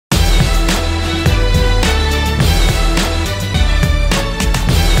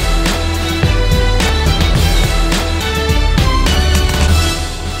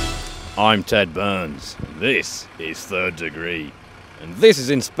I'm Ted Burns. This is Third Degree. And this is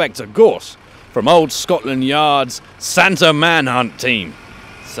Inspector Gorse from Old Scotland Yard's Santa Manhunt team.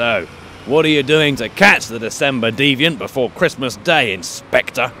 So, what are you doing to catch the December deviant before Christmas Day,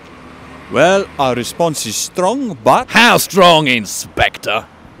 Inspector? Well, our response is strong, but... How strong, Inspector?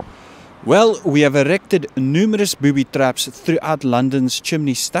 Well, we have erected numerous booby traps throughout London's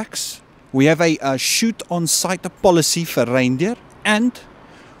chimney stacks. We have a shoot-on-sight policy for reindeer, and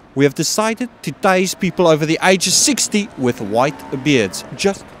we have decided to tase people over the age of 60 with white beards,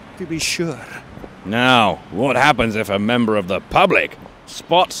 just to be sure. Now, what happens if a member of the public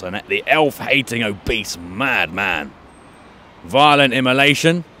spots the elf-hating obese madman? Violent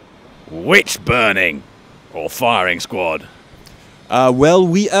immolation? Witch burning? Or firing squad? Well,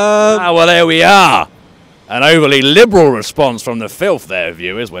 well, there we are. An overly liberal response from the filth there,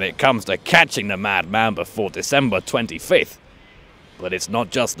 viewers, when it comes to catching the madman before December 25th. But it's not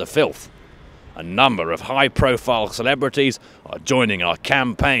just the filth. A number of high-profile celebrities are joining our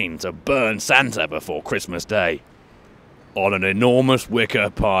campaign to burn Santa before Christmas Day on an enormous wicker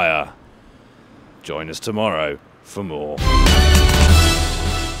pyre. Join us tomorrow for more.